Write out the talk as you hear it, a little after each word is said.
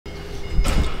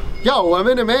Yo, I'm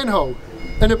in a manhole.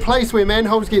 In a place where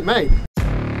manholes get made.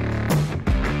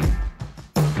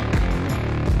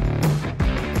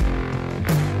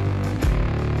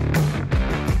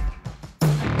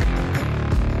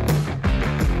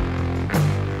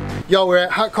 Yo, we're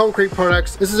at Hut Concrete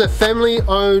Products. This is a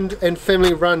family-owned and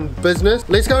family-run business.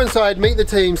 Let's go inside, meet the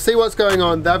team, see what's going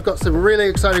on. They've got some really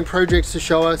exciting projects to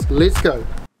show us. Let's go.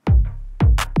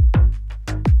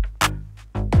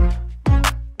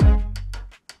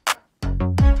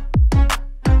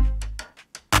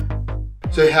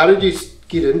 So how did you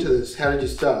get into this? How did you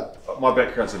start? My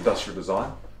background's industrial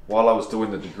design. While I was doing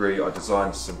the degree, I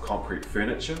designed some concrete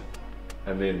furniture,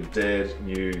 and then Dad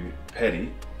knew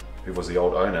Paddy, who was the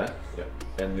old owner,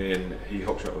 and then he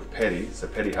hooked me up with Paddy, so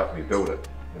Paddy helped me build it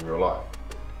in real life.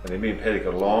 And then me and Paddy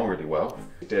got along really well.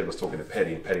 Dad was talking to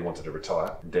Paddy, and Paddy wanted to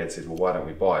retire. And Dad said, well, why don't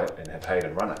we buy it and have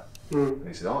Hayden run it? And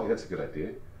he said, oh, yeah, that's a good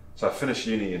idea. So I finished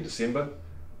uni in December,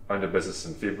 owned a business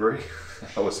in February.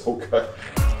 I was all good.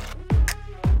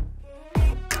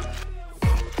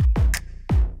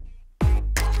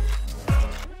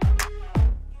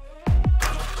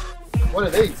 What are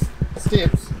these?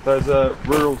 Steps? Those are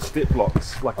rural step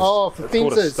blocks. Like for fences.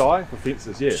 Called a sty for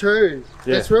fences, yeah. True.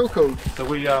 Yeah. That's real cool. So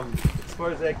we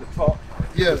expose egg the top.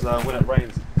 Yeah. Because when it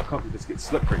rains, the concrete just gets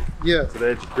slippery. Yeah. So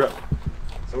they actually grip.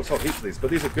 So we'll sell heaps of these, but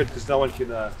these are good because no one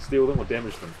can steal them or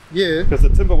damage them. Yeah. Because the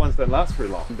timber ones don't last very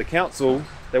long. The council,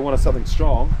 they wanted something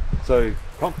strong, so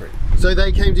concrete. So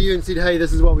they came to you and said, hey,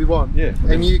 this is what we want. Yeah.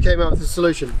 And you came up with a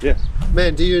solution. Yeah.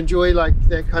 Man, do you enjoy like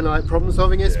that kind of like problem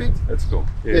solving aspect? Yeah, that's cool.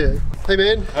 Yeah. Hey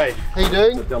man. Hey. How you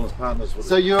doing? So Dylan's partners.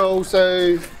 So you're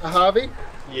also a Harvey?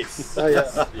 Yes. Oh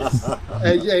yeah. Yes.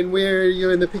 And where are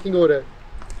you in the pecking order?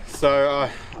 So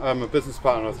I'm a business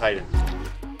partner with Hayden.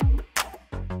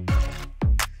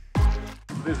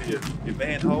 These are your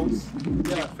manholes,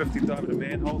 50 diameter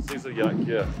manholes. These are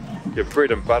your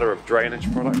bread and butter of drainage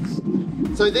products.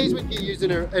 So these would get used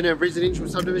in a residential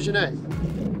subdivision, eh?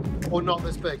 Or not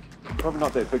this big? Probably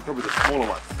not that big, probably the smaller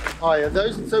ones. Oh yeah,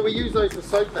 those. So we use those for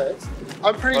soak pits.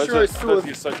 I'm pretty sure I saw.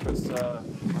 Those soak pits.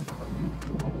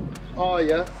 Oh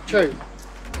yeah, true.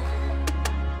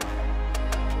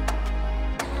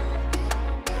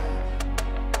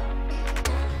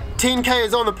 $10K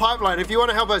is on the pipeline. If you want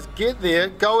to help us get there,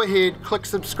 go ahead, click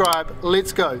subscribe.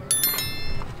 Let's go.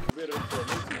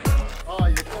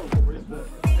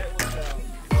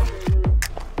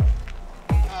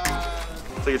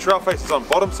 So your trail face is on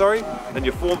bottom, and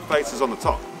your form face is on the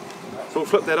top. So we'll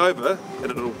flip that over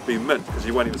and it'll be mint because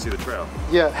you won't even see the trail.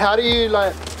 Yeah, how do you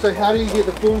how do you get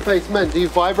the form face mint? Do you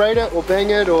vibrate it or bang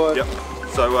it or? Yep.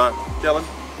 So Dylan?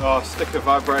 Oh, stick the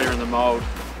vibrator in the mould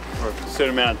for a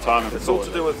certain amount of time. It's all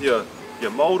to do with your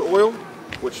mould oil,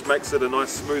 which makes it a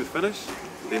nice smooth finish,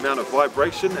 the amount of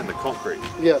vibration and the concrete.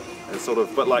 Yeah. And sort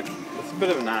of, but like, it's a bit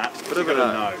of an art. Bit of an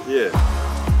art, yeah.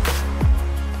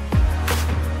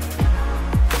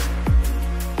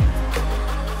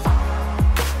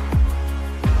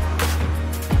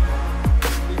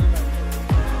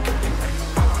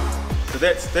 So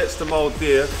that's the mould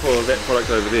there for that product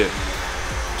over there.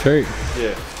 True.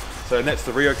 Yeah. So and that's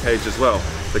the Rio cage as well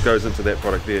that goes into that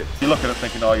product there. You look at it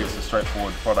thinking, oh, it's a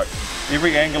straightforward product.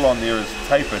 Every angle on there is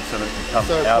tapered so that it can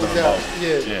come out of the mold.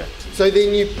 Yeah. So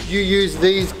then you use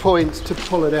these points to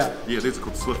pull it out. Yeah, these are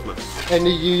called swift lifts. And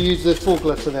you use the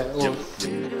forklift for that. Or? Yep.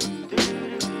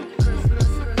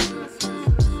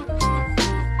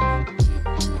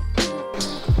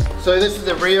 So this is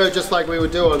a Rio just like we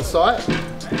would do on site.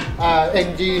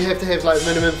 And do you have to have like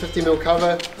minimum 50mm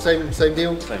cover? Same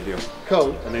deal? Same deal.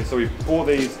 Cool. And then so we pour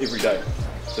these every day.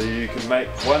 So you can make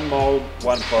one mould,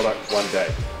 one product, one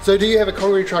day. So do you have a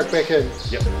concrete truck back in?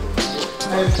 Yep.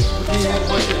 And do you have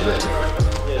much of mix?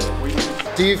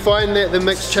 Yeah. Do you find that the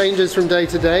mix changes from day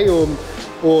to day or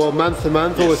month to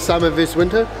month or summer versus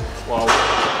winter? Well,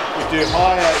 we do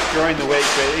higher during the week,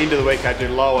 but at the end of the week I do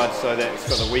lower so that it's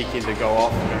got the weekend to go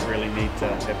off. We don't really need to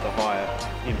have the higher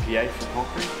MPA for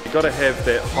concrete. You've got to have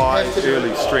that high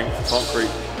early strength concrete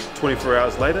 24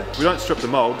 hours later. If we don't strip the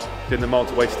mould, then the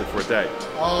mould's wasted for a day.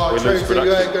 Oh, true, so you've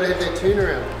got to have that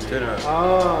turnaround.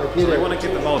 Oh, I get it. We want to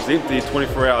get the moulds empty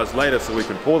 24 hours later so we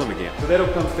can pour them again. So that all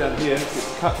comes down here,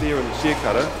 gets cut there in the shear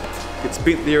cutter, gets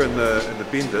bent there in the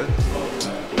bender.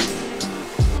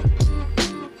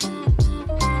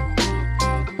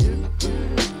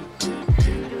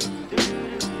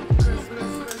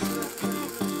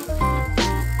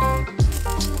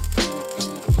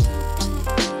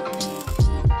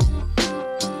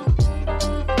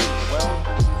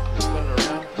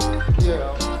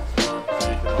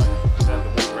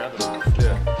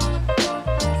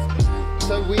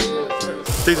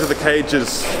 These are the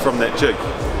cages from that jig.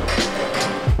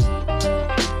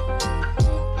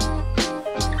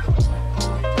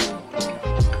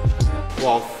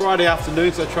 well, Friday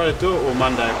afternoons I try to do it, or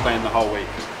Monday I plan the whole week.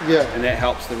 Yeah. And that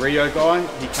helps the Rio guy.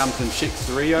 He comes and checks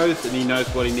the Rios and he knows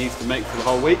what he needs to make for the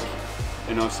whole week.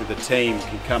 And obviously the team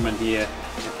can come in here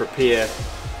and prepare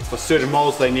for certain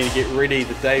molds they need to get ready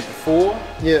the day before.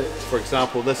 Yeah. For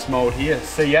example, this mold here,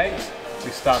 C8, we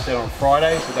start that on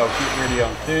Friday, so they'll get ready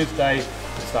on Thursday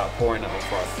and start pouring it on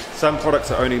Friday. Some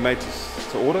products are only made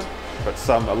to order, but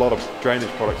a lot of drainage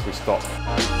products we stock.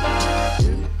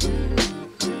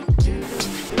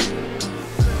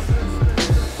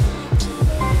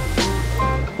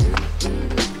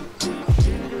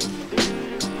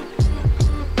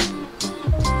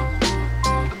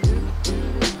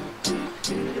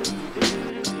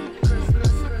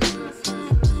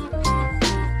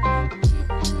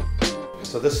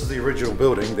 So this is the original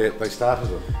building that they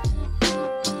started in.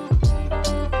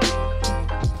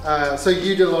 So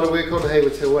you did a lot of work on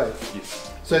Haywards Hill Way?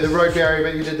 Yes. So the road barrier,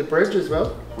 but you did the bridge as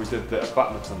well? We did the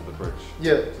abutments under the bridge.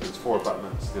 Yeah. So there's 4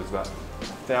 abutments. There's about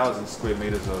 1,000 square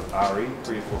metres of RE,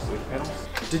 reinforced earth panels.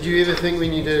 Did you ever think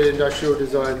when you did industrial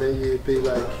design that you'd be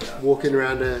like walking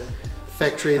around a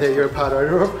factory that you're a part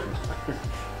owner of?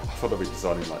 I thought I'd be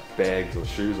designing like bags or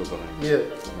shoes or something. Yeah.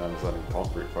 I'm designing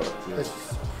concrete products. Yeah.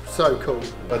 That's so cool.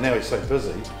 But now he's so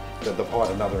busy that they've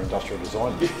hired another industrial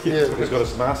designer. Yeah. He's got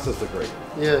his master's degree.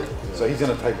 Yeah. So he's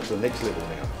going to take it to the next level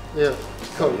now. Yeah.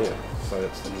 Cool. So,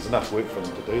 yeah. So there's enough work for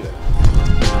them to do that.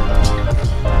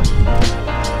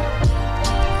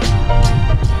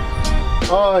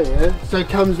 Oh yeah. So it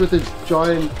comes with a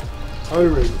giant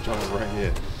O-ring. Giant ring,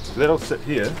 yeah. So that'll sit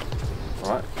here,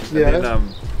 right? And Yeah. then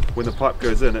when the pipe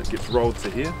goes in, it gets rolled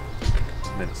to here,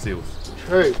 and then it seals.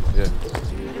 True. Yeah.